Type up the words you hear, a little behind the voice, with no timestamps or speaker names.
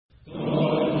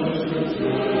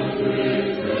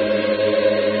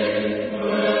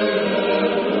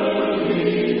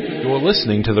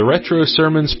listening to the Retro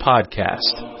Sermons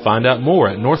podcast. Find out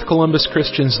more at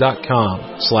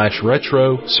northcolumbuschristians.com/retro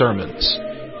sermons.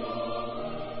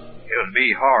 It would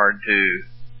be hard to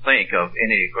think of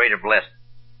any greater blessing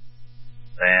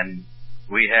than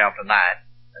we have tonight,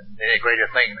 and any greater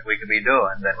thing that we could be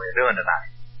doing than we're doing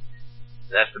tonight.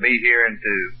 That's to be here and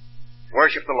to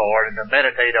worship the Lord and to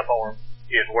meditate upon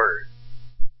His Word.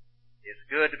 It's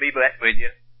good to be back with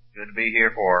you. Good to be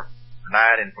here for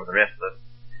tonight and for the rest of the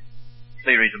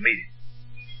series of meetings.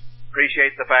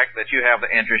 Appreciate the fact that you have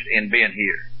the interest in being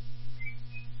here.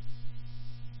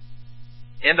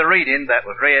 In the reading that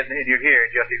was read in your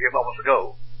hearing just a few moments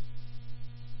ago,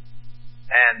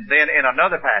 and then in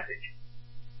another passage,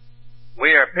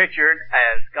 we are pictured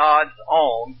as God's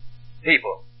own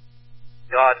people,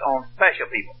 God's own special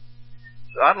people.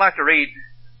 So I'd like to read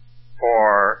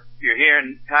for your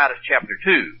hearing Titus chapter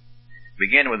 2,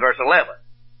 beginning with verse 11,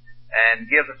 and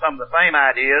give us some of the same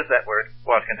ideas that was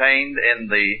contained in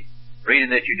the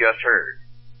reading that you just heard.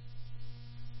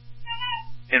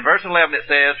 In verse 11 it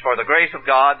says, "For the grace of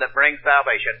God that brings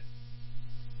salvation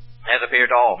has appeared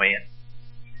to all men,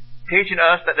 teaching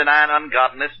us that denying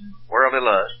ungodliness and worldly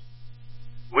lust,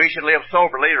 we should live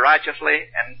soberly, righteously,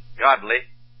 and godly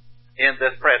in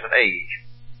this present age,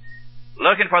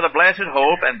 looking for the blessed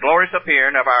hope and glorious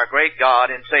appearing of our great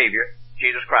God and Savior,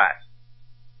 Jesus Christ,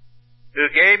 who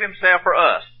gave Himself for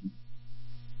us,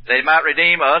 that He might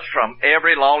redeem us from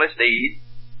every lawless deed,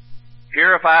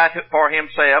 purify for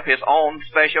Himself His own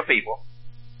special people,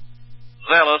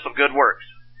 zealous of good works.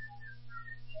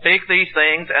 Speak these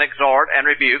things and exhort and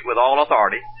rebuke with all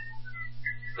authority.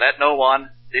 Let no one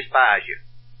despise you."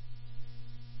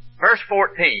 Verse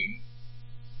 14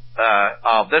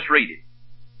 of this reading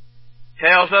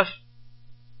tells us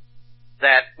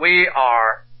that we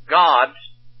are God's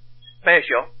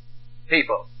special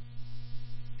people.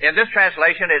 In this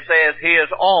translation it says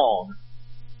His own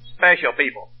special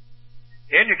people.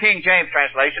 In your King James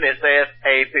translation it says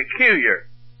a peculiar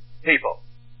people.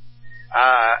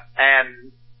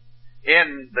 And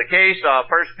in the case of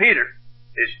 1 Peter,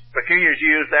 peculiar is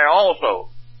used there also.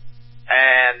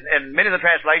 And in many of the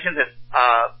translations it's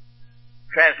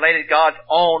translated God's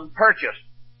own purchased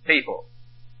people.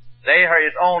 They are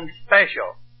His own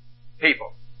special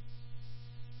people.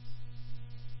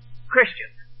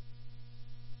 Christians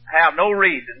have no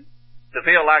reason to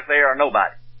feel like they are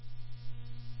nobody.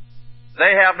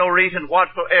 They have no reason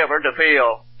whatsoever to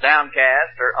feel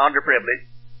downcast or underprivileged,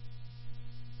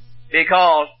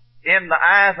 because in the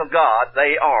eyes of God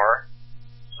they are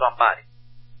somebody.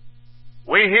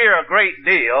 We hear a great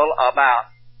deal about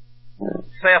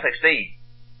self-esteem.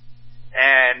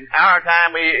 And our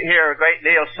time we hear a great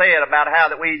deal said about how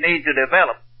that we need to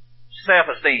develop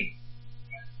self-esteem.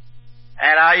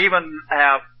 And I even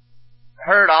have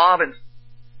heard of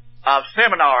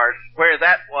seminars where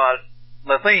that was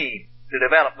the theme, to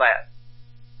develop that.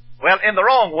 Well, in the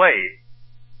wrong way,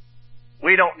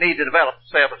 we don't need to develop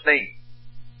self-esteem.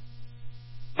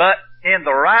 But in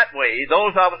the right way,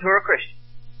 those of us who are Christians,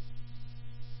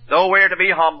 though we're to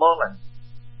be humble and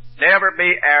never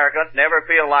be arrogant, never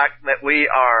feel like that we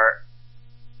are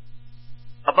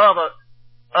above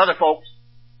other folks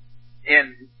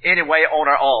in any way on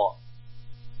our own,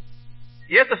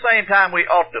 yet at the same time we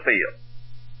ought to feel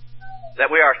that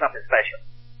we are something special.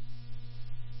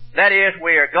 That is,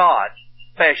 we are God's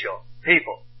special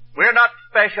people. We're not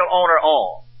special on our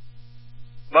own,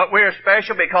 but we're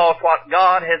special because what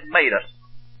God has made us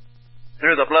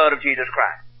through the blood of Jesus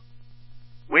Christ.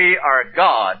 We are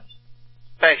God's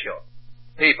special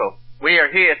people. We are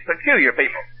His peculiar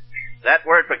people. That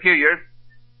word peculiar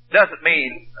doesn't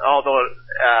mean, although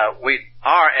we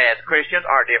are as Christians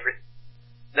are different,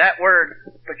 that word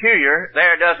peculiar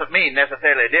there doesn't mean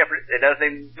necessarily different. It doesn't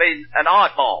even mean an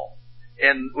oddball.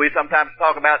 And we sometimes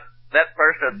talk about that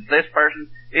person, this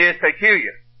person is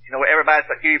peculiar. You know, everybody's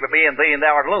peculiar but me and thee and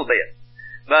thou art a little bit.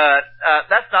 But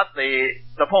that's not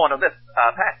the point of this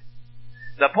passage.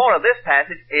 The point of this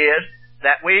passage is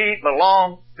that we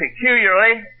belong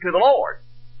peculiarly to the Lord.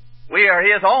 We are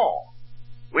His own.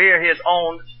 We are His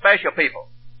own special people.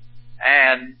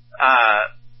 And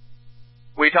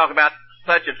we talk about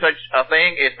such and such a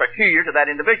thing is peculiar to that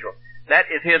individual.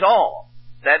 That is his own.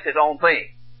 That's his own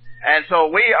thing. And so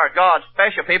we are God's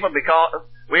special people because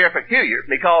we are peculiar,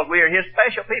 because we are His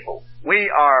special people. We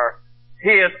are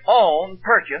His own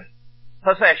purchased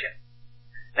possession.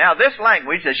 Now this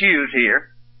language that's used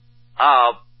here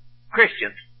of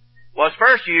Christians was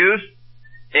first used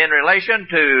in relation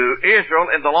to Israel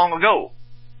in the long ago.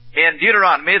 In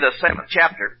Deuteronomy, the 7th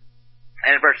chapter,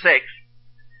 and verse 6,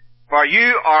 "For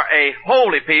you are a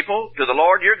holy people to the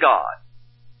Lord your God.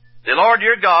 The Lord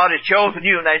your God has chosen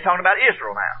you, and he's talking about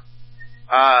Israel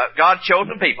now. God's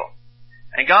chosen people.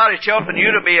 And God has chosen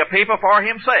you to be a people for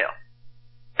himself,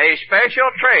 a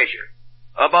special treasure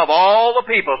above all the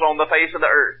peoples on the face of the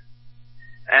earth.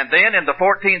 And then in the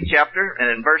 14th chapter,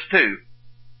 and in verse 2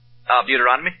 of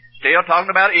Deuteronomy, still talking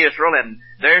about Israel and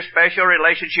their special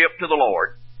relationship to the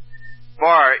Lord.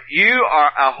 For you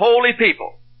are a holy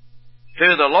people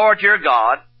to the Lord your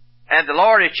God, and the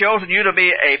Lord has chosen you to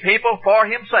be a people for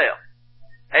himself,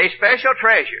 a special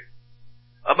treasure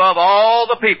above all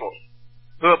the peoples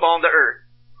who are upon the earth.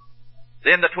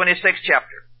 Then the 26th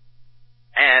chapter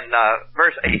and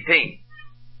verse 18.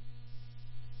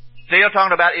 Still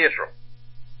talking about Israel.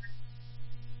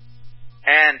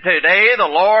 And today the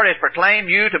Lord has proclaimed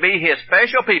you to be his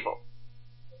special people,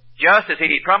 just as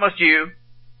he promised you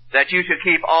that you should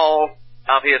keep all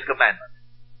of his commandments.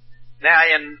 Now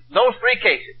in those three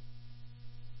cases,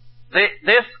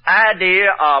 this idea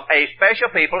of a special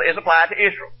people is applied to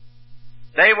Israel.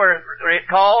 They were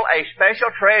called a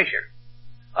special treasure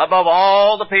above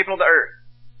all the people of the earth.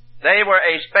 They were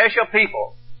a special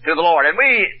people to the Lord. And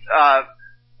we,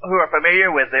 who are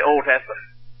familiar with the Old Testament,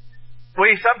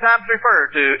 we sometimes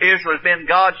refer to Israel as being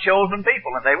God's chosen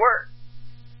people, and they were.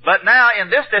 But now in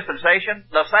this dispensation,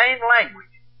 the same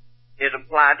language is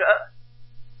applied to us.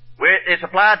 It's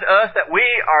applied to us that we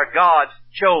are God's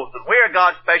chosen. We are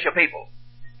God's special people.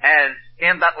 And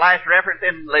in that last reference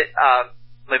in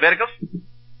Leviticus,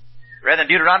 rather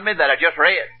than Deuteronomy that I just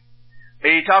read,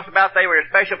 he talks about they were a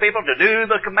special people to do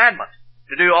the commandments,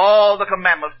 to do all the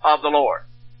commandments of the Lord.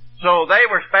 So they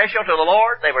were special to the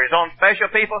Lord. They were his own special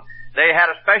people. They had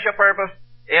a special purpose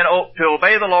to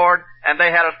obey the Lord, and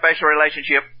they had a special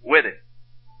relationship with him.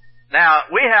 Now,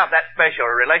 we have that special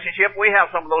relationship. We have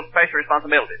some of those special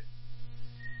responsibilities.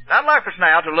 Now, I'd like for us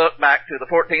now to look back to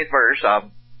the 14th verse of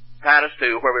Titus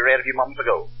 2, where we read a few moments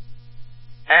ago.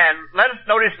 And let us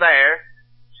notice there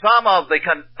some of the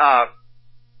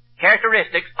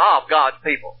characteristics of God's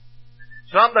people.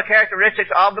 Some of the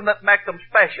characteristics of them that make them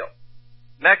special.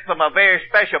 Make them a very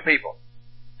special people.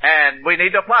 And we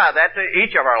need to apply that to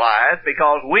each of our lives,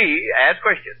 because we, as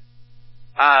Christians,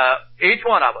 each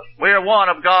one of us, we're one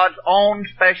of God's own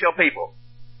special people.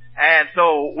 And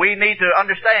so we need to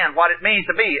understand what it means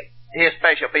to be his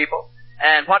special people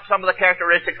and what some of the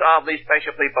characteristics of these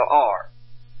special people are.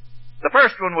 The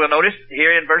first one we'll notice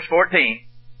here in verse 14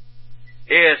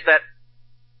 is that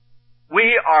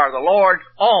we are the Lord's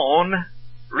own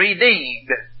redeemed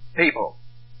people.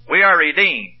 We are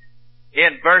redeemed.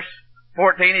 In verse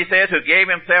 14 he says, who gave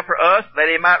himself for us that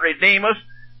he might redeem us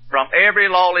from every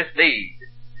lawless deed.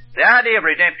 The idea of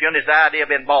redemption is the idea of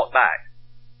being bought back.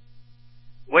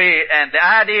 And the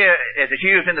idea, as it's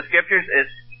used in the Scriptures,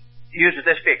 uses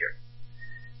this figure.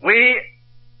 We,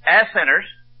 as sinners,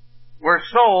 were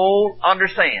sold under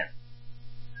sin.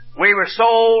 We were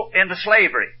sold into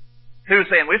slavery to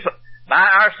sin. By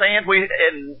our sins, we,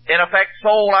 in effect,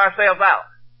 sold ourselves out.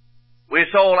 We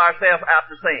sold ourselves out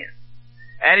to sin.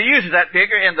 And he uses that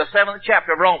figure in the 7th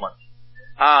chapter of Romans.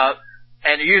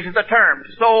 And he uses the term,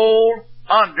 sold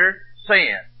under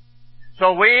sin.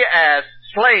 So we, as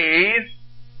slaves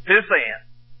to sin,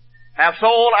 have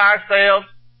sold ourselves,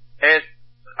 as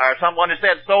someone has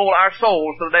said, sold our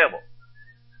souls to the devil.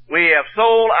 We have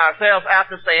sold ourselves out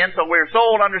to sin, so we're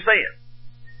sold under sin.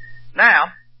 Now,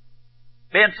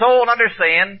 being sold under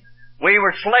sin, we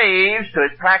were slaves to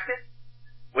its practice.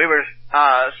 We were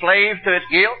slaves to its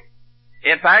guilt.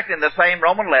 In fact, in the same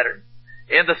Roman letter,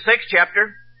 in the 6th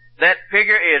chapter, that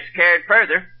figure is carried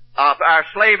further of our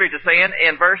slavery to sin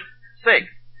in verse 6.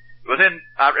 It was in,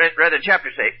 rather in chapter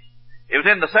 6. It was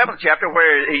in the 7th chapter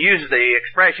where he uses the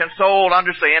expression sold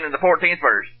under sin in the 14th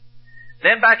verse.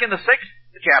 Then back in the 6th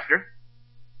chapter,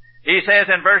 he says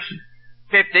in verse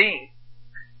 15,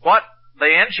 what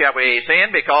then shall we sin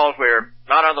because we're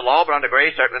not under the law but under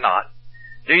grace? Certainly not.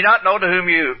 Do you not know to whom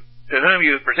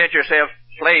you present yourselves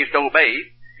slaves to obey?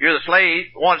 You're the slave,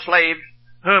 one slave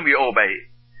whom you obey.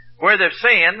 Where there's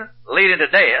sin leading to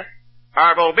death,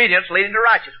 our obedience leading to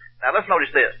righteousness. Now let's notice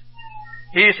this.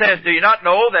 He says, do you not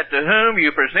know that to whom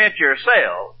you present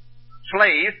yourselves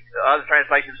slaves, other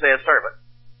translation says servants,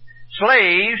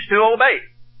 slaves to obey.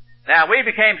 Now we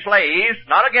became slaves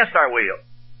not against our will,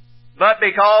 but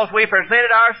because we presented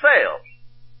ourselves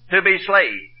to be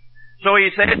slaves. So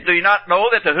he says, do you not know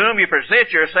that to whom you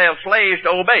present yourselves slaves to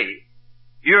obey,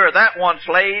 you are that one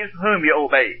slave whom you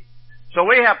obey. So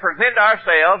we have presented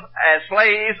ourselves as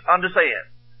slaves unto sin.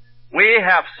 We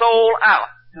have sold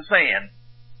out to sin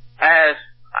as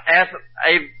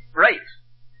a race,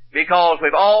 because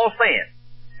we've all sinned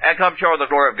and come short of the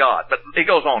glory of God. But he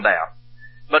goes on down.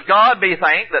 But God be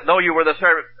thanked that though you were the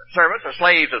servants or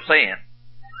slaves of sin.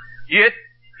 Yet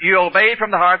you obeyed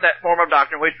from the heart that form of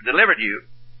doctrine which delivered you,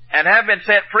 and have been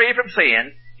set free from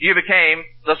sin, you became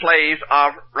the slaves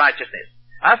of righteousness.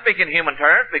 I speak in human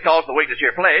terms because of the weakness of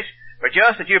your flesh, for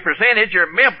just as you presented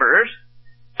your members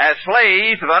as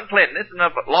slaves of uncleanness and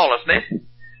of lawlessness,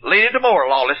 leading to more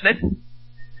lawlessness,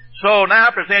 so now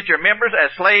present your members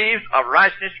as slaves of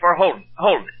righteousness for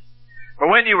holiness. For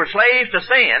when you were slaves to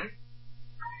sin,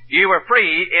 you were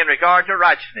free in regard to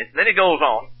righteousness. And then he goes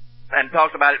on and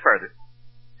talks about it further.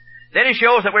 Then he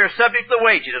shows that we are subject to the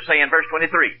wages of sin, verse 23.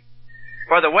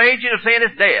 For the wages of sin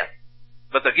is death,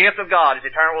 but the gift of God is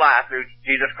eternal life through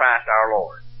Jesus Christ our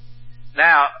Lord.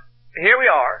 Now, here we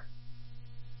are.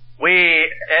 We,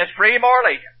 as free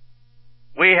moral agents,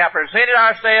 we have presented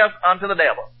ourselves unto the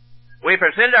devil. We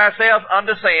presented ourselves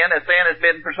unto sin, as sin has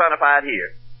been personified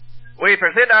here. We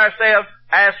present ourselves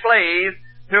as slaves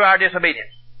through our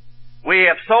disobedience. We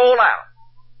have sold out.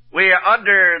 We are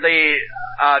under the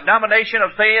domination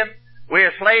of sin. We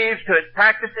are slaves to its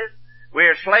practices. We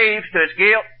are slaves to its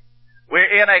guilt.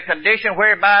 We're in a condition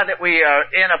whereby that we are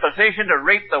in a position to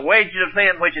reap the wages of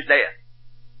sin, which is death.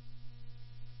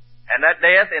 And that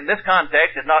death in this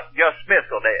context is not just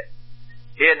physical death.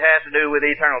 It has to do with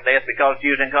eternal death because it's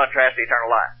used in contrast to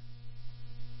eternal life.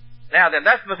 Now then,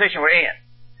 that's the position we're in.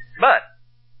 But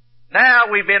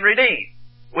now we've been redeemed.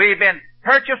 We've been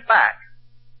purchased back.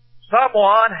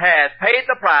 Someone has paid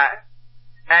the price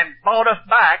and bought us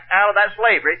back out of that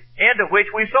slavery into which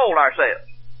we sold ourselves.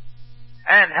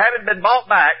 And having been bought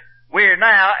back, we're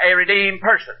now a redeemed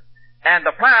person. And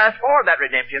the price for that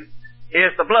redemption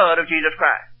is the blood of Jesus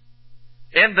Christ.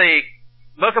 In the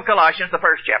book of Colossians, the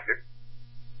first chapter,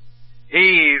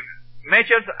 he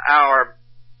mentions our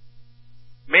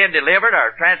being delivered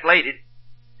or translated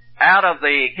out of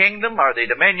the kingdom or the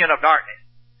dominion of darkness,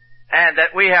 and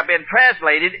that we have been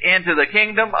translated into the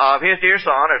kingdom of His dear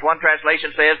Son, as one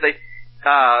translation says,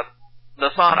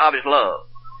 the Son of His love.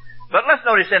 But let's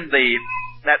notice in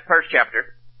that first chapter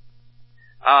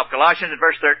of Colossians, in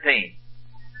verse 13.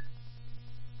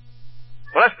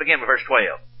 Well, let's begin with verse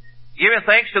 12. Giving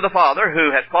thanks to the Father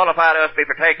who has qualified us to be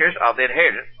partakers of the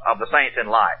inheritance of the saints in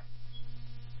light.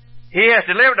 He has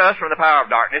delivered us from the power of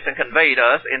darkness and conveyed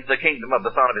us into the kingdom of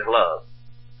the Son of His love,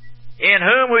 in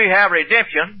whom we have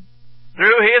redemption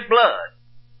through His blood,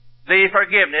 the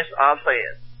forgiveness of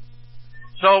sins.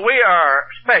 So we are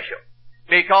special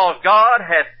because God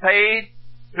has paid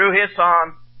through His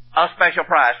Son a special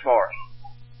price for us.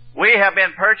 We have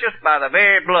been purchased by the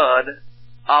very blood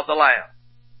of the Lamb.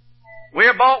 We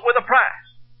are bought with a price.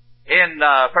 In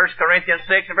 1 Corinthians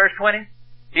 6 and verse 20,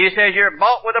 he says, you're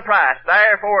bought with a price.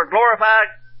 Therefore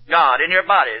glorify God in your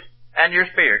bodies and your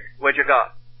spirit, which are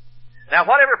God. Now,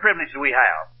 whatever privileges we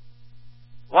have,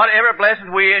 whatever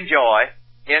blessings we enjoy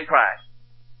in Christ,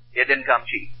 it didn't come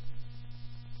cheap.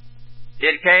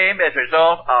 It came as a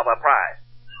result of a price,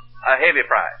 a heavy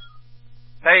price,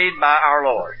 paid by our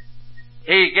Lord.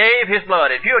 He gave His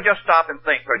blood. If you'll just stop and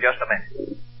think for just a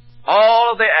minute,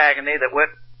 all of the agony that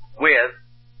went with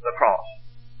the cross,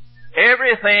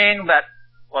 everything that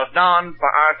was done for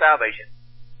our salvation,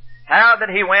 how that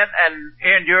He went and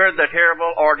endured the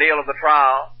terrible ordeal of the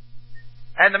trial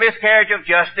and the miscarriage of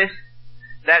justice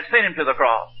that sent Him to the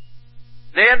cross.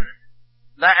 Then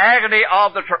the agony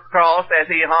of the cross as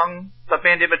He hung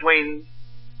suspended between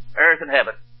earth and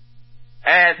heaven,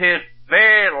 as His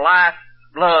very life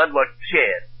blood was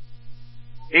shed.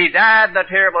 He died the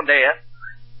terrible death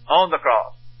on the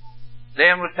cross,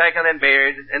 then was taken and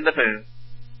buried in the tomb,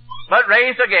 but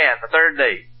raised again the third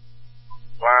day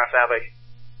for our salvation.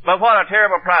 But what a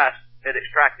terrible price it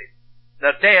extracted.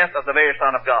 The death of the very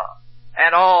Son of God,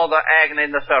 and all the agony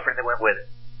and the suffering that went with it.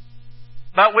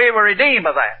 But we were redeemed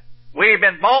by that. We've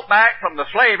been bought back from the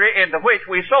slavery into which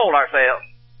we sold ourselves,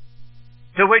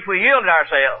 to which we yielded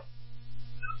ourselves,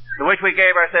 to which we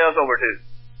gave ourselves over to.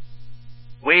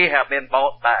 We have been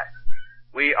bought back.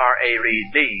 We are a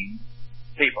redeemed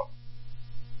people.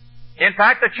 In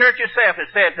fact, the church itself is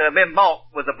said to have been bought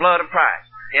with the blood of Christ.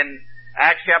 In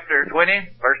Acts chapter 20,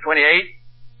 verse 28,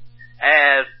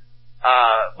 as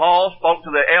Paul spoke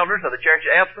to the elders of the church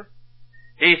at Ephesus,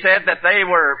 he said that they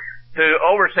were to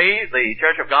oversee the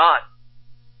church of God.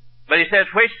 But he says,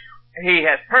 which he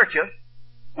has purchased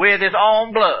with his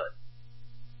own blood.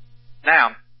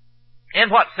 Now, in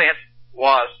what sense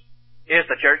is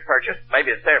the church purchased?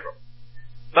 Maybe it's several.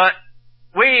 But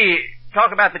we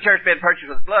talk about the church being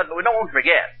purchased with blood, but we don't want to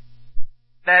forget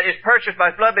that it's purchased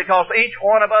by blood because each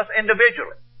one of us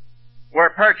individually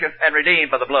were purchased and redeemed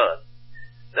by the blood.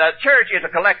 The church is a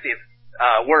collective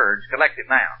word, collective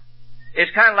noun.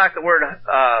 It's kind of like the word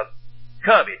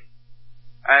cubby,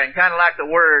 and kind of like the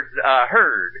word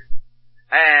herd.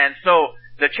 And so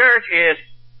the church is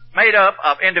made up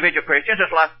of individual Christians,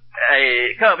 just like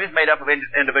a covey is made up of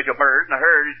individual birds, and a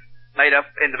herd is made up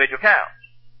of individual cows.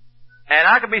 And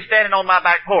I could be standing on my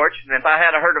back porch, and if I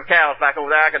had a herd of cows back over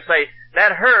there, I could say,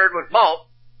 that herd was bought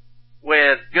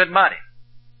with good money.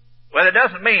 Well, it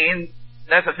doesn't mean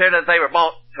necessarily that they were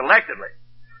bought collectively,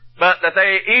 but that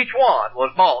each one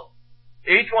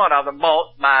of them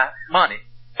bought by money.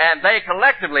 And they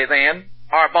collectively then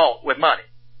are bought with money.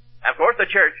 Of course, the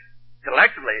church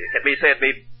collectively can be said to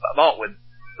be bought with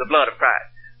the blood of Christ.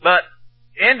 But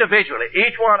individually,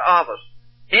 each one of us,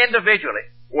 individually,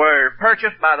 were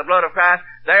purchased by the blood of Christ.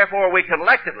 Therefore, we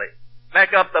collectively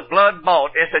make up the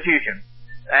blood-bought institution,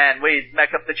 and we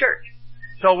make up the church.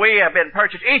 So we have been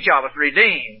purchased, each of us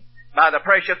redeemed by the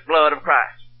precious blood of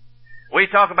Christ. We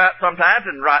talk about sometimes,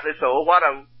 and rightly so, what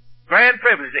a grand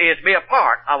privilege it is to be a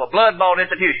part of a blood-bought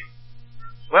institution.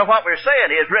 Well, what we're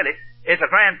saying is really, it's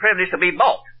a grand privilege to be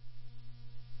bought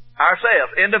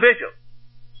ourselves, individuals,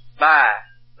 by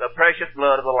the precious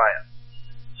blood of the Lamb.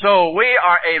 So we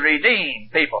are a redeemed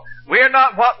people. We're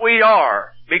not what we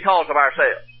are because of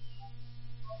ourselves.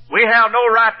 We have no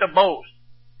right to boast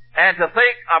and to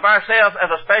think of ourselves as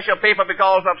a special people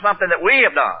because of something that we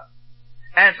have done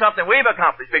and something we've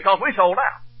accomplished, because we sold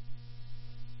out.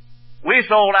 We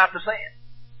sold out to sin.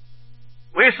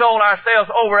 We sold ourselves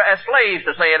over as slaves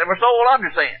to sin, and we're sold under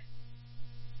sin.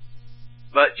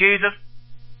 But Jesus,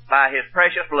 by His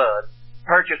precious blood,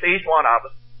 purchased each one of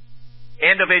us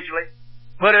individually,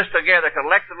 put us together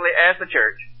collectively as the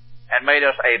church, and made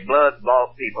us a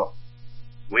blood-bought people.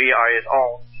 We are His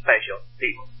own special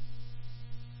people.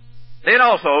 Then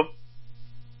also,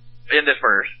 in this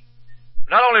verse,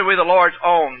 not only are we the Lord's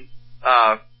own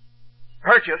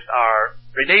purchased or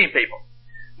redeemed people,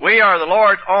 we are the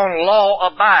Lord's own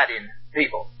law-abiding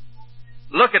people.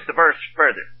 Look at the verse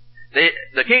further.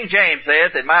 The King James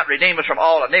says it might redeem us from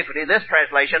all iniquity. This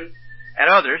translation and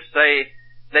others say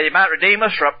that He might redeem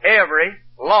us from every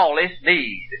lawless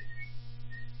deed.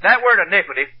 That word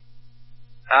iniquity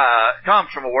comes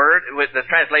from a word that's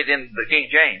translated in the King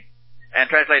James and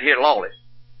translated here lawless.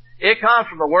 It comes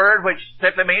from a word which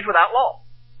simply means without law.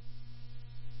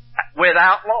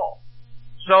 Without law.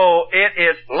 So it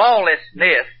is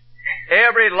lawlessness.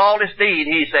 Every lawless deed,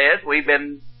 he says, we've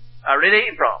been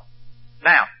redeemed from.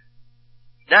 Now,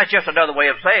 that's just another way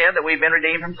of saying that we've been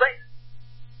redeemed from sin.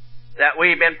 That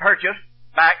we've been purchased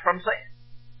back from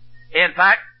sin. In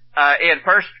fact, in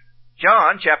 1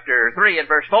 John chapter 3 and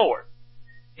verse 4,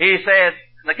 he says,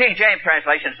 the King James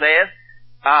translation says,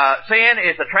 sin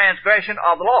is the transgression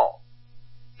of the law.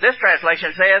 This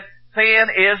translation says, sin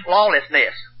is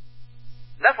lawlessness.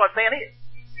 That's what sin is.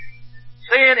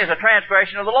 Sin is a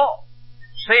transgression of the law.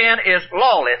 Sin is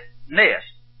lawlessness.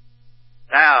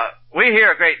 Now, we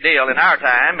hear a great deal in our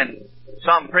time, and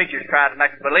some preachers try to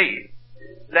make us believe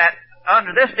that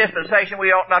under this dispensation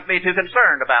we ought not be too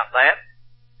concerned about that,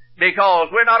 because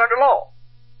we're not under law.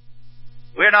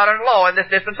 We're not under law in this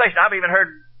dispensation. I've even heard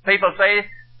people say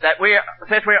that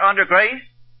since we're under grace,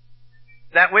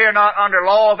 that we're not under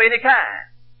law of any kind.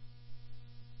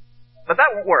 But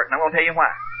that won't work, and I'm going to tell you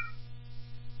why.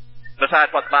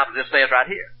 Besides what the Bible just says right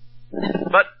here.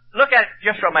 But look at it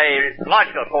just from a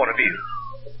logical point of view.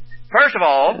 First of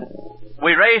all,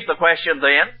 we raise the question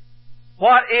then,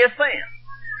 what is sin?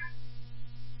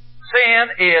 Sin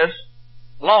is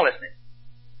lawlessness.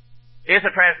 It's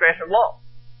a transgression of law.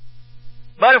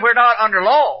 But if we're not under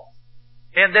law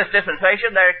in this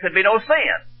dispensation, there could be no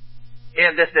sin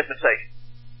in this dispensation.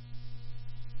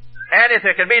 And if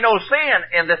there can be no sin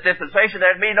in this dispensation,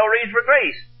 there'd be no reason for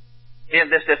grace in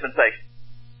this dispensation.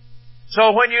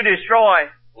 So when you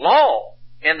destroy law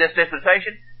in this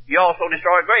dispensation, you also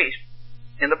destroy grace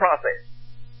in the process.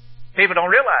 People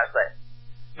don't realize that.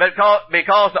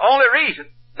 Because the only reason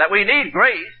that we need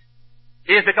grace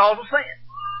is because of sin.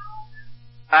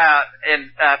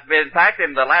 In fact,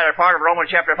 in the latter part of Romans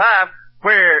chapter 5,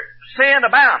 where sin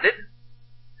abounded,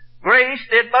 grace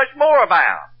did much more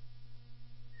abound.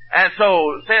 And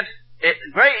so, since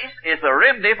grace is the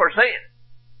remedy for sin,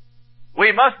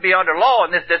 we must be under law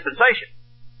in this dispensation,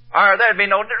 or there'd be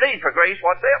no need for grace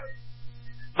whatsoever.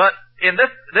 But in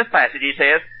this passage he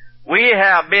says, we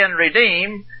have been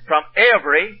redeemed from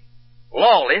every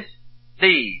lawless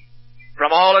deed,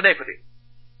 from all iniquity.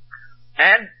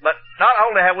 But not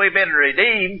only have we been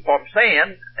redeemed from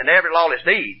sin and every lawless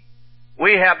deed,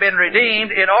 we have been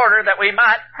redeemed in order that we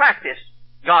might practice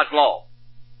God's law,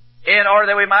 in order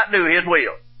that we might do His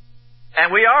will.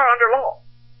 And we are under law,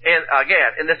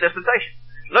 in this dispensation.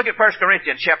 Look at 1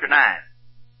 Corinthians chapter 9.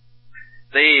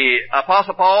 The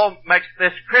Apostle Paul makes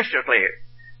this crystal clear.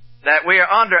 that we are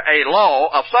under a law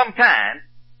of some kind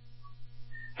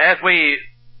as we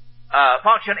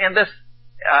function in this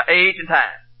age and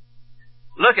time.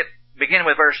 Look at, beginning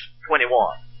with verse 21.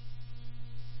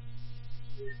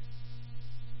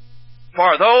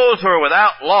 For those who are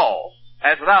without law,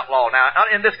 as without law. Now,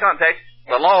 in this context,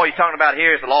 the law he's talking about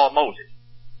here is the law of Moses.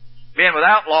 Being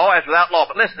without law as without law.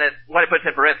 But listen to what he puts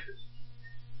in parentheses.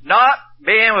 Not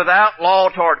being without law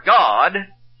toward God,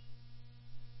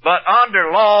 but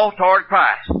under law toward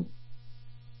Christ,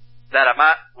 that I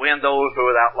might win those who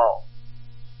are without law.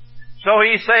 So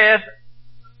he says,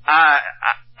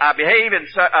 I behave in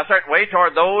a certain way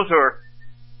toward those who are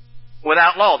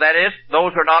without law. That is,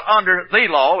 those who are not under the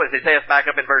law, as he says back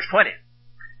up in verse 20.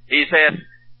 He says,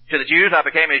 to the Jews I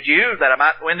became a Jew, that I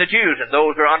might win the Jews, and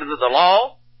those who are under the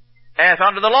law, as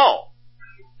under the law,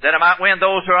 that I might win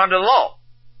those who are under the law.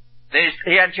 Then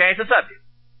he hadn't changed the subject.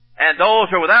 And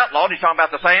those who are without law, he's talking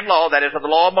about the same law, that is of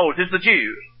the law of Moses, the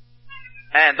Jews.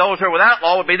 And those who are without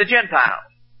law would be the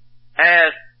Gentiles.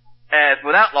 As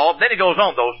without law, then he goes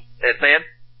on, it said,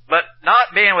 but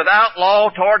not being without law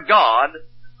toward God,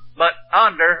 but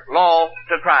under law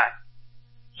to Christ.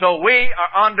 So we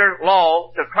are under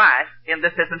law to Christ in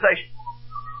this dispensation.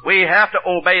 We have to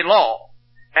obey law.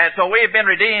 And so we've been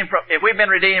redeemed from, if we've been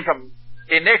redeemed from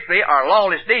iniquity, our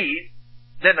lawless deeds,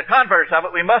 then the converse of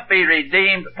it, we must be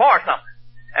redeemed for something.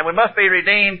 And we must be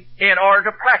redeemed in order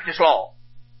to practice law.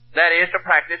 That is, to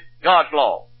practice God's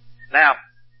law. Now,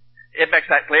 it makes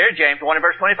that clear in James 1 and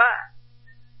verse 25.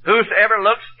 Whosoever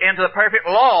looks into the perfect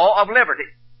law of liberty.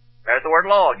 There's the word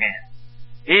law again.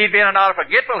 He being not a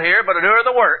forgetful here, but a doer of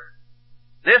the work.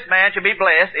 This man shall be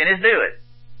blessed in his doing.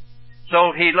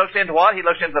 So he looks into what? He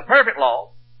looks into the perfect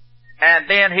law. And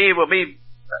then he will be,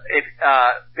 if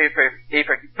he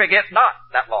forgets not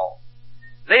that law.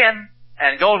 Then,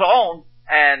 and goes on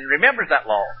and remembers that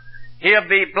law, he'll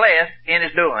be blessed in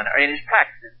his doing, or in his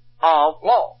practice of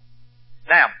law.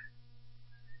 Now,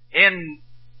 in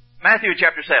Matthew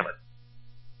chapter 7,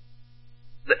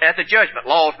 at the judgment,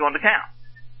 law is going to count.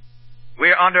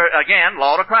 We're under, again,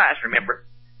 law to Christ, remember.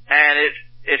 And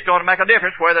it's going to make a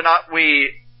difference whether or not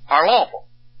we are lawful.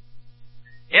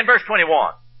 In verse 21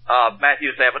 of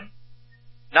Matthew 7,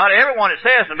 not everyone that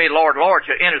says to me, Lord, Lord,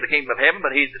 shall enter the kingdom of heaven,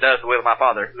 but he that does the will of my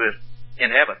Father who is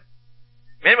in heaven.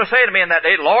 Many will say to me in that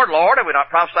day, Lord, Lord, have we not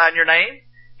prophesied in your name,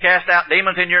 cast out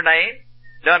demons in your name,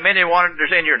 done many wonders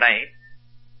in your name?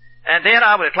 And then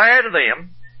I will declare to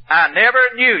them, I never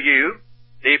knew you.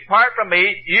 Depart from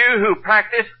me, you who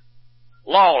practice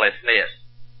lawlessness.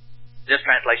 This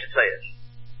translation says,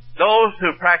 those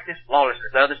who practice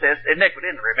lawlessness. The other says iniquity.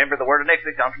 And remember, the word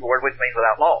iniquity comes from the word which means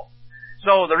without law.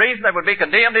 So the reason they would be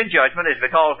condemned in judgment is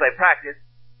because they practice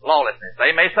lawlessness.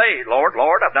 They may say, Lord,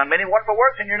 Lord, I've done many wonderful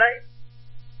works in your name.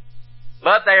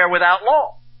 But they are without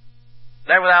law.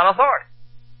 They're without authority.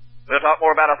 We'll talk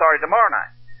more about authority tomorrow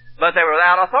night. But they were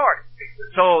without authority.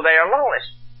 So they are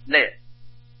lawlessness.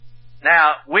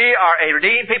 Now, we are a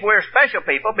redeemed people. We're a special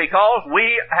people because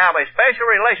we have a special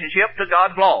relationship to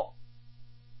God's law.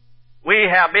 We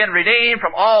have been redeemed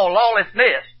from all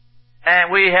lawlessness,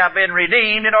 and we have been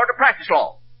redeemed in order to practice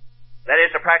law. That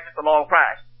is, to practice the law of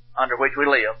Christ, under which we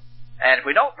live. And if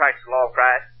we don't practice the law of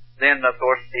Christ, then, of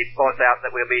course, he points out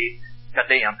that we'll be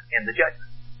condemned in the judgment.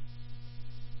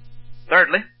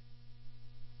 Thirdly,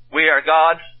 we are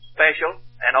God's special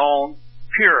and own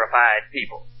purified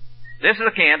people. This is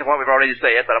akin to what we've already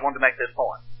said, but I want to make this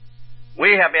point.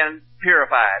 We have been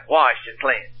purified, washed, and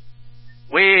cleansed.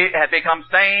 We have become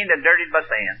stained and dirtied by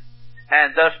sin,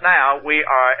 and thus now we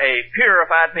are a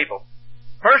purified people.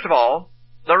 First of all,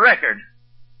 the record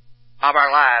of our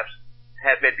lives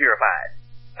has been purified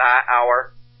by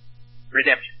our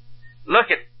redemption.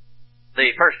 Look at the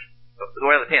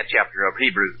 10th chapter of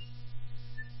Hebrews.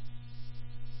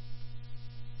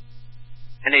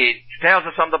 And he tells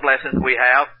us some of the blessings we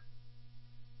have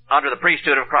under the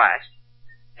priesthood of Christ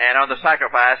and under the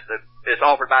sacrifice that is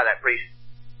offered by that priest,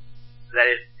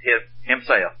 that is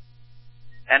himself.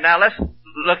 And now let's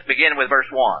begin with verse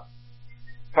 1.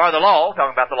 For the law,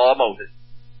 talking about the law of Moses,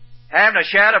 having a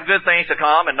shadow of good things to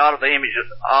come and not of the images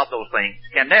of those things,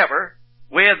 can never,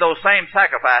 with those same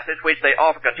sacrifices which they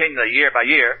offer continually year by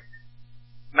year,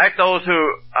 make those who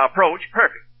approach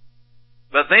perfect.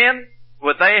 But then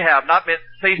would they have not been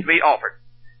ceased to be offered.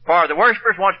 For the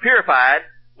worshippers, once purified,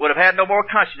 would have had no more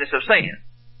consciousness of sin.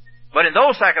 But in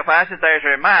those sacrifices there is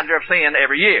a reminder of sin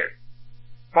every year.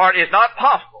 For it is not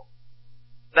possible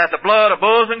that the blood of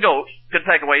bulls and goats could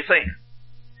take away sin.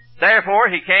 Therefore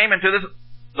he came into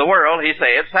the world, he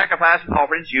said, sacrifices and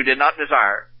offerings you did not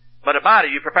desire, but a body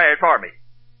you prepared for me.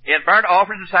 In burnt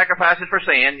offerings and sacrifices for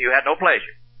sin you had no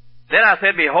pleasure. Then I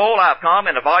said, Behold, I have come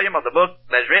in the volume of the book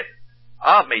that is written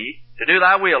of me to do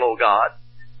thy will, O God.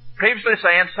 Previously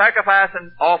saying, sacrifice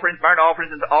and offerings, burnt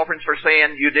offerings, and offerings for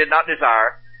sin you did not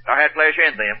desire, nor had pleasure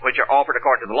in them, which are offered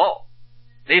according to the law.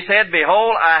 And he said,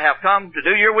 Behold, I have come to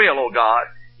do your will, O God.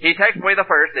 He takes away the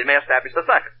first, that he may establish the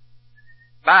second.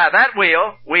 By that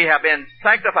will, we have been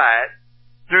sanctified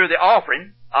through the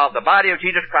offering of the body of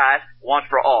Jesus Christ once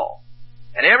for all.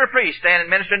 And every priest standing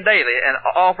ministering daily and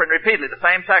offering repeatedly the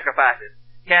same sacrifices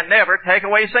can never take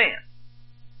away sin.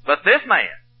 But this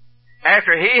man,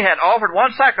 after he had offered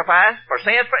one sacrifice for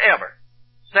sins forever,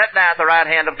 sat down at the right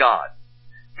hand of God.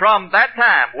 From that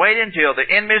time, wait until the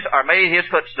enemies are made his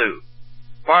footstool.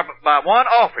 For by one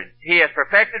offering he has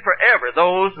perfected forever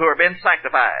those who have been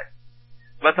sanctified.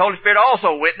 But the Holy Spirit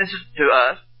also witnesses to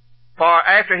us, for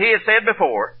after he had said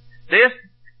before, This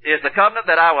is the covenant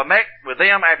that I will make with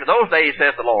them after those days,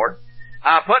 saith the Lord.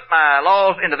 I'll put my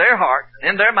laws into their hearts,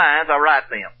 and in their minds I'll write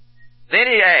them. Then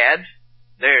he adds,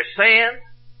 their sins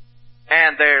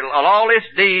and their lawless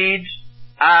deeds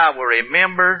I will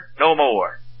remember no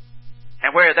more.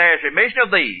 And where there is remission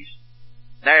of these,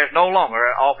 there is no longer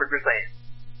an offering for sin.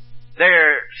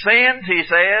 Their sins, he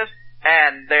says,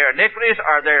 and their iniquities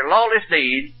or their lawless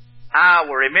deeds, I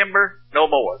will remember no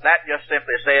more. That just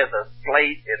simply says the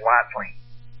slate is wiped clean.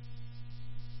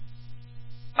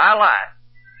 My life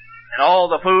and all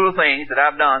the fool things that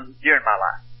I've done during my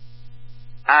life,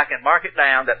 I can mark it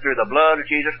down that through the blood of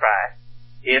Jesus Christ,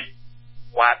 it's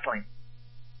wiped clean.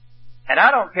 And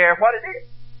I don't care what it is.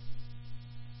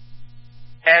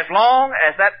 As long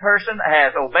as that person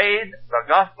has obeyed the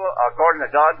gospel according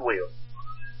to God's will,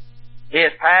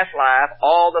 his past life,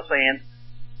 all the sins,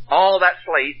 all that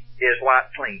slate is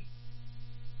wiped clean.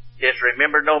 It's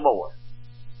remembered no more.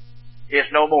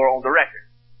 It's no more on the record.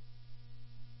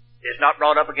 It's not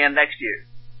brought up again next year.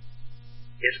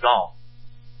 It's gone.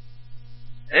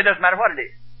 And it doesn't matter what it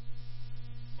is.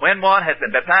 When one has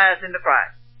been baptized into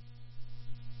Christ,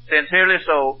 sincerely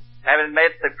so, having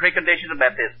met the preconditions of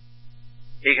baptism,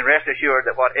 he can rest assured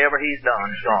that whatever he's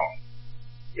done is gone.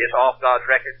 It's off God's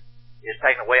record. It's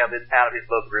taken away out of his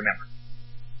book of remembrance.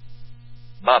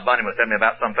 Bob Bunny was telling me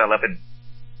about some fellow up in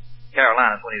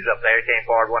Carolinas when he was up there. He came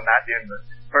forward one night during the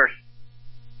first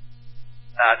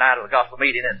night of the gospel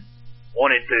meeting and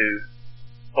wanted to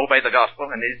obey the gospel,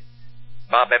 and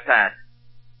Bob baptized.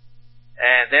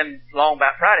 And then long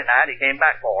about Friday night, he came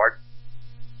back forward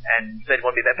and said he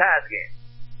wanted to be baptized again.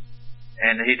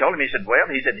 And he told him, he said,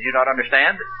 did you not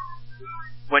understand that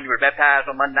when you were baptized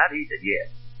on Monday night? He said,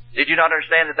 yes. Did you not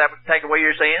understand that would take away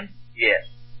your sins? Yes.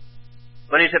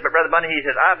 But he said, but Brother Bunny, he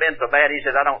said, I've been so bad, he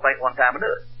said, I don't think one time will do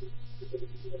it.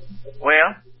 Well,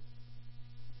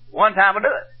 one time will do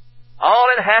it. All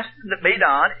it has to be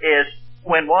done is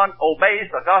when one obeys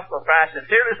the gospel of Christ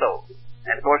sincerely so,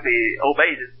 and of course he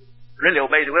really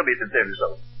obeys it will be sincerely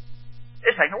so,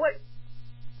 it's taken away.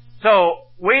 So,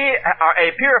 we are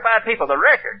a purified people. The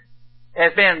record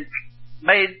has been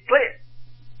made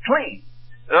clean.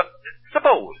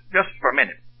 Suppose, just for a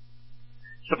minute,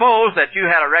 suppose that you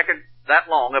had a record that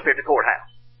long up here at the courthouse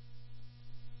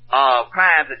of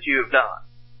crimes that you've done.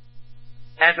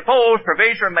 And suppose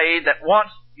provision were made that once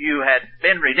you had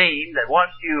been redeemed, that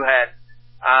once you had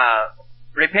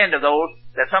repented of those,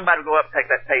 that somebody would go up and take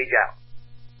that page out.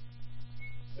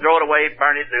 Throw it away,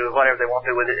 burn it, do whatever they want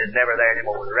to with it, it's never there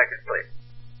anymore with the record clear.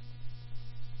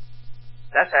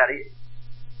 That's how it is.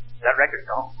 That record's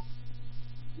gone.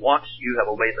 Once you have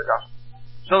obeyed the gospel.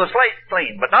 So the slate's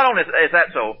clean. But not only is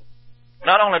that so,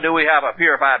 not only do we have a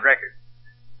purified record,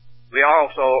 we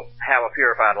also have a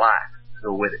purified life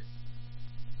to go with it.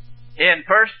 In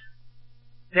 1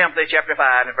 Timothy chapter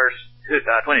 5 and verse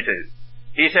 22,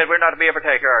 he said we're not to be a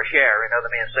partaker or a share in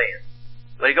other men's sins.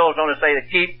 But he goes on to say to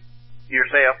keep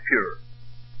yourself pure.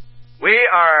 We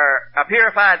are a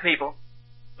purified people,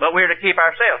 but we're to keep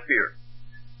ourselves pure.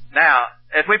 Now,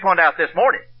 as we pointed out this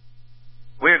morning,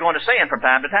 we're going to sin from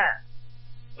time to time.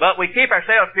 But we keep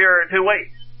ourselves pure in two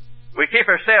ways. We keep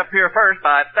ourselves pure first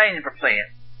by abstaining from sin,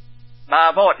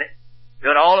 by avoiding it,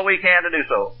 doing all that we can to do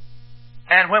so.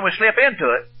 And when we slip into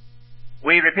it,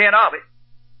 we repent of it,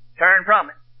 turn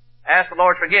from it, ask the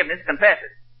Lord's forgiveness, confess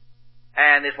it,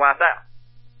 and it's wiped out.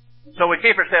 So we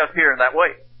keep ourselves pure in that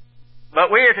way. But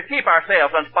we are to keep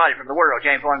ourselves unspotted from the world.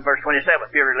 James 1 verse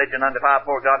 27, pure religion undefiled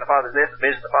before God and the Father is this, the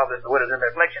business of the Father is the widows in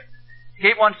their affliction.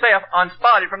 Keep oneself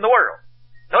unspotted from the world.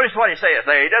 Notice what he says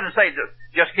there. He doesn't say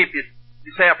just keep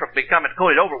yourself from becoming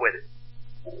coated over with it.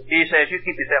 He says you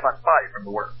keep yourself unspotted from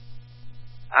the world.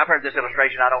 I've heard this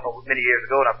illustration, I don't know, many years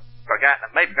ago, and I've forgotten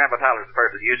it. Maybe Grandpa Tyler's the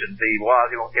first that used it, and he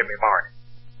won't give me a pardon.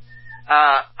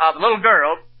 A little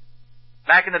girl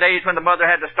back in the days when the mother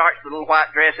had to starch the little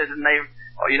white dresses, and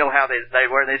you know how they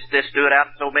were, they stood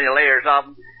out in so many layers of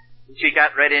them. She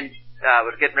got ready and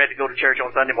was getting ready to go to church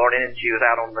on Sunday morning, and she was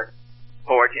out on the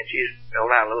porch, and she's, you know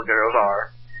how little girls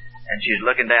are, and she's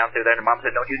looking down through there, and her mom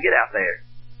said, "Don't you get out there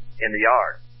in the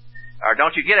yard, or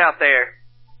don't you get out there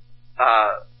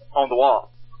on the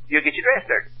wall. You'll get your dress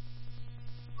dirty."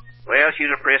 Well, she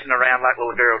was pressing around like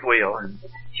little girls will, and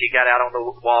she got out on the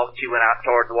wall. She went out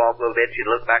toward the wall a little bit. She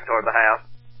looked back toward the house.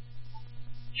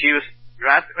 She was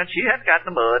right when she had got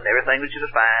in the mud and everything, which was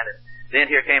fine. And then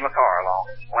here came a car along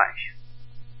and splash,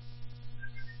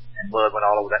 and mud went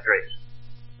all over that dress.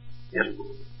 Just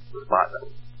was spot up.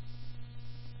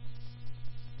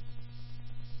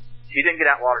 She didn't get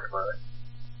out and water the mud.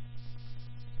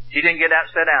 She didn't get out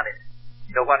and sit down in it.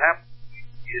 You know what happened?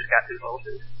 She just got too close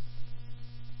to it.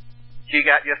 She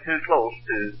got just too close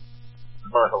to the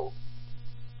mud hole.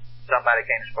 Somebody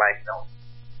came splashing on it.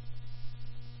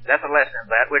 That's a lesson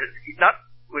in that. We're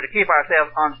to keep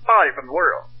ourselves unspotted from the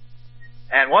world.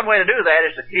 And one way to do that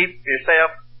is to keep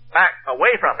yourself back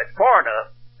away from it far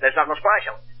enough that it's not going to splash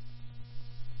on you.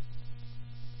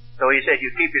 So he said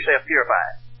you keep yourself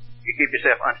purified. You keep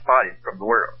yourself unspotted from the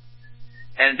world.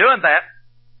 And in doing that,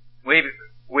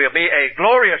 we'll be a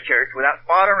glorious church without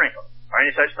spot or wrinkle or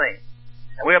any such thing.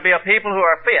 And we'll be a people who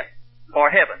are fit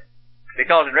for heaven.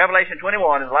 Because in Revelation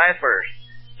 21, in the last verse,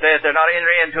 says they're not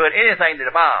entering into it anything that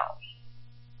defiles,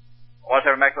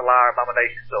 whatsoever makes a liar,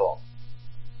 abomination, and so on.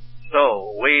 So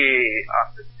we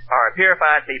are a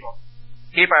purified people.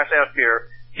 Keep ourselves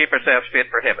pure. Keep ourselves fit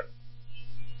for heaven.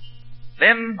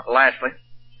 Then, lastly,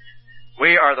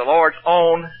 we are the Lord's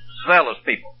own zealous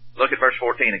people. Look at verse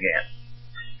 14 again.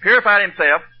 Purified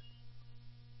himself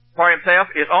for himself,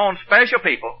 his own special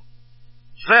people,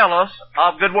 zealous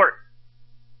of good works.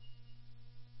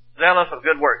 Zealous of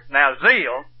good works. Now,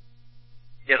 zeal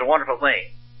is a wonderful thing.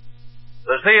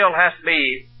 The zeal has to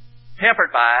be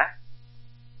tempered by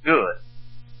good.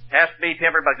 It has to be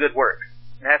tempered by good works.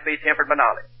 It has to be tempered by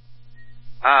knowledge.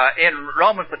 In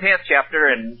Romans the 10th chapter,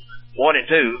 in 1 and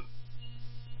 2,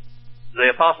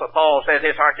 the Apostle Paul says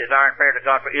his heart desire and prayer to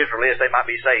God for Israel is they might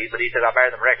be saved, but he said, I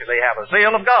bear them record they have a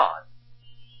zeal of God,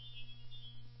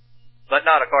 but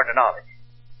not according to knowledge.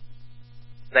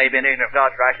 They've been ignorant of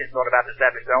God's righteousness, not about to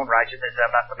establish their own righteousness, and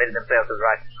have not committed themselves to the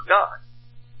righteousness of God.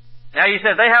 Now he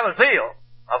says they have a zeal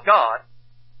of God,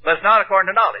 but it's not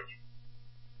according to knowledge.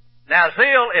 Now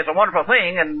zeal is a wonderful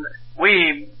thing, and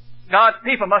God's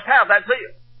people must have that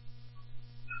zeal.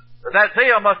 But that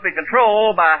zeal must be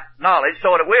controlled by knowledge,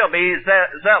 so it will be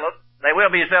zealous. They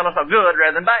will be zealous of good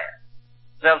rather than bad.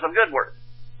 Zealous of good works.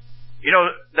 You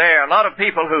know, there are a lot of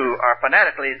people who are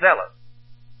fanatically zealous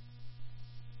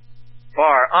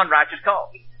for unrighteous cause.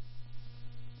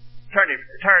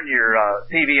 Turn your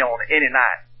TV on any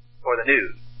night for the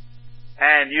news,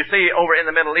 and you see over in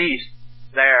the Middle East,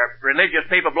 there are religious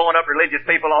people blowing up religious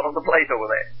people all over the place over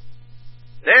there.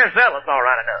 They're zealous, all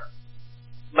right enough,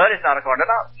 but it's not according to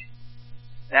knowledge.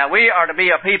 Now we are to be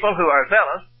a people who are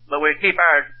zealous, but we keep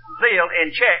our zeal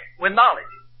in check with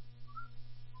knowledge.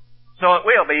 So it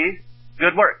will be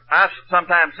good work. I've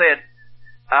sometimes said,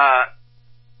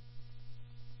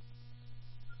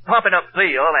 pumping up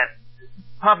zeal and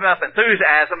pumping up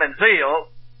enthusiasm and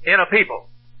zeal in a people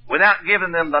without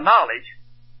giving them the knowledge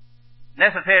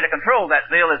necessary to control that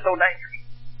zeal is so dangerous.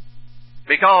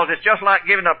 Because it's just like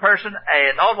giving a person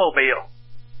an automobile,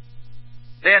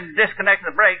 then disconnecting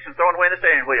the brakes and throwing away the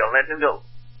steering wheel and letting them go.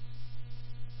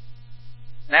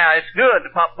 Now, it's good to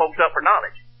pump folks up for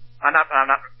knowledge. Not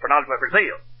for knowledge, but for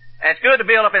zeal. And it's good to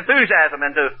build up enthusiasm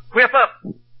and to whip up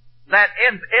that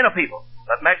in a people.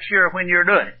 But make sure when you're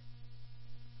doing it,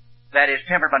 that is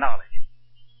tempered by knowledge.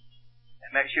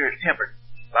 And make sure it's tempered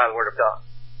by the Word of God.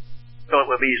 So it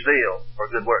will be zeal for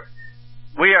good work.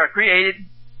 We are created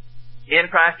in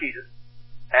Christ Jesus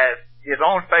as His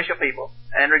own special people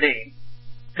and redeemed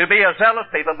to be a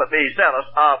zealous people, but be zealous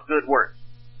of good works.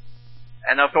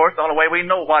 And of course, the only way we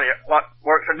know what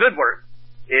works are good works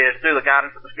is through the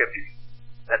guidance of the Scriptures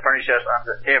that furnish us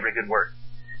unto every good work.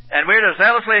 And we're to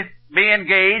zealously be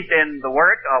engaged in the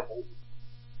work of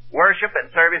worship and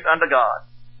service unto God,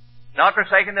 not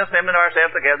forsaking the assembling of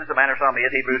ourselves together as the manner of some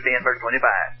is, Hebrews 10 verse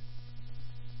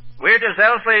 25. We're to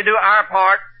zealously do our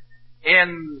part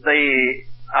in the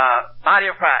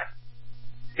body of Christ.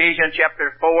 Ephesians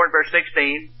chapter 4 verse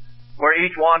 16, where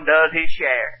each one does his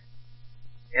share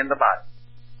in the body.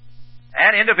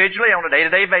 And individually, on a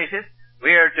day-to-day basis,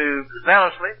 we are to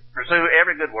zealously pursue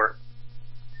every good work.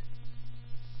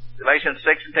 Galatians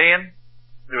 6 and 10,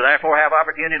 we therefore have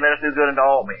opportunity, let us do good unto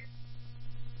all men.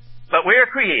 But we are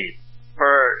created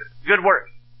for good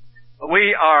works.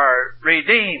 We are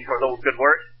redeemed for those good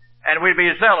works, and we'd be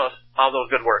zealous of those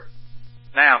good works.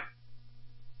 Now,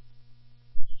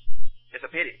 it's a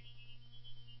pity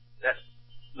that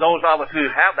those of us who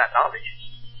have that knowledge,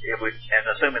 and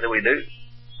assuming that we do,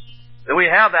 that we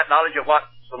have that knowledge of what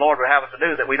the Lord would have us to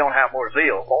do, that we don't have more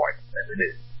zeal for it than we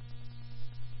do.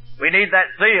 We need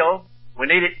that zeal. We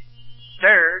need it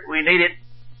stirred. We need it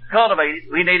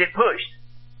cultivated. We need it pushed.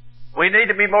 We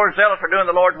need to be more zealous for doing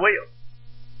the Lord's will.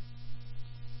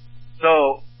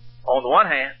 So, on the one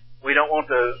hand, we don't want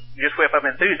to just whip up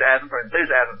enthusiasm for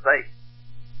enthusiasm's sake.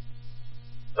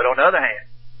 But on the other hand,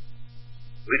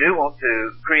 we do want to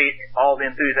create all the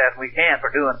enthusiasm we can for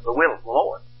doing the will of the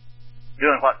Lord,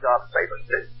 doing what God has saved us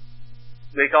to do.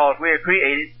 Because we are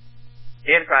created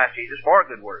in Christ Jesus for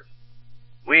good works.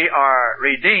 We are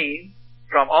redeemed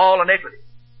from all iniquity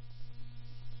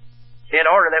in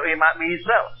order that we might be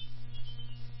zealous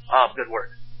of good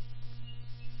works.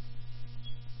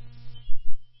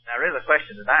 Now really the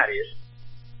question tonight is,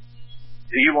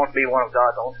 do you want to be one of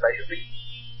God's own special people?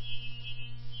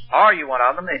 Are you one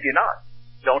of them? If you're not,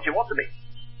 don't you want to be?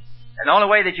 And the only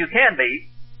way that you can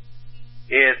be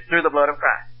is through the blood of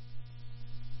Christ.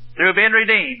 Through being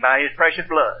redeemed by His precious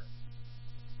blood.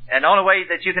 And the only way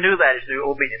that you can do that is through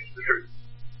obedience to the truth.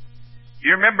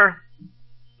 You remember,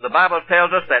 the Bible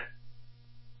tells us that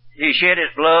He shed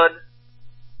His blood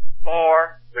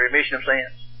for the remission of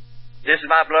sins. This is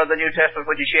my blood of the New Testament,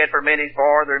 which He shed for many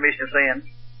for the remission of sins.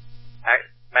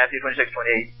 Matthew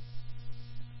 26:28.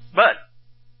 But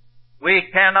we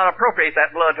cannot appropriate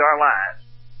that blood to our lives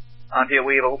until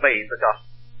we have obeyed the gospel.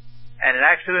 And in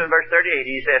Acts 2 and verse 38,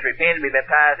 He says, repent and be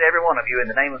baptized, every one of you, in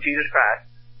the name of Jesus Christ,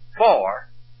 for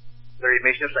the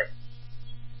remission of sins.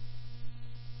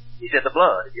 He said the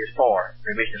blood is for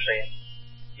the remission of sins.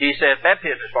 He said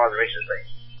baptism is for the remission of sins.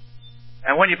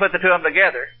 And when you put the two of them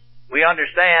together, we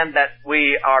understand that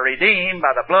we are redeemed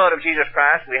by the blood of Jesus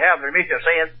Christ. We have the remission of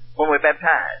sins when we're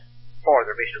baptized for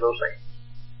the remission of those sins.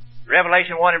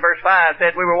 Revelation 1 and verse 5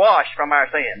 said we were washed from our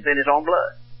sins in His own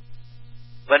blood.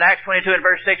 But in Acts 22 and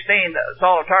verse 16,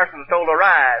 Saul of Tarsus was told to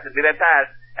arise and be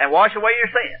baptized and wash away your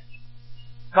sins,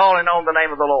 calling on the name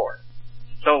of the Lord.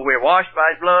 So we're washed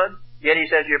by His blood, yet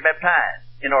He says you're baptized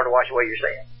in order to wash away your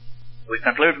sins. We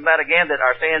conclude from that again that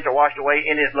our sins are washed away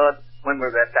in His blood when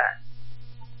we're baptized.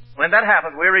 When that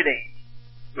happens, we're redeemed.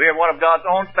 We are one of God's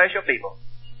own special people.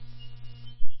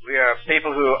 We are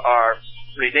people who are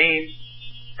redeemed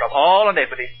from all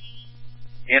iniquity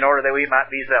in order that we might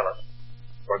be zealous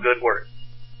for good works,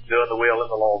 doing the will and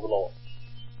the law of the Lord.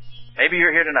 Maybe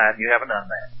you're here tonight and you haven't done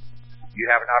that. You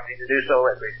have an opportunity to do so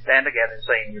as we stand together and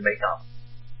sing, You May Come.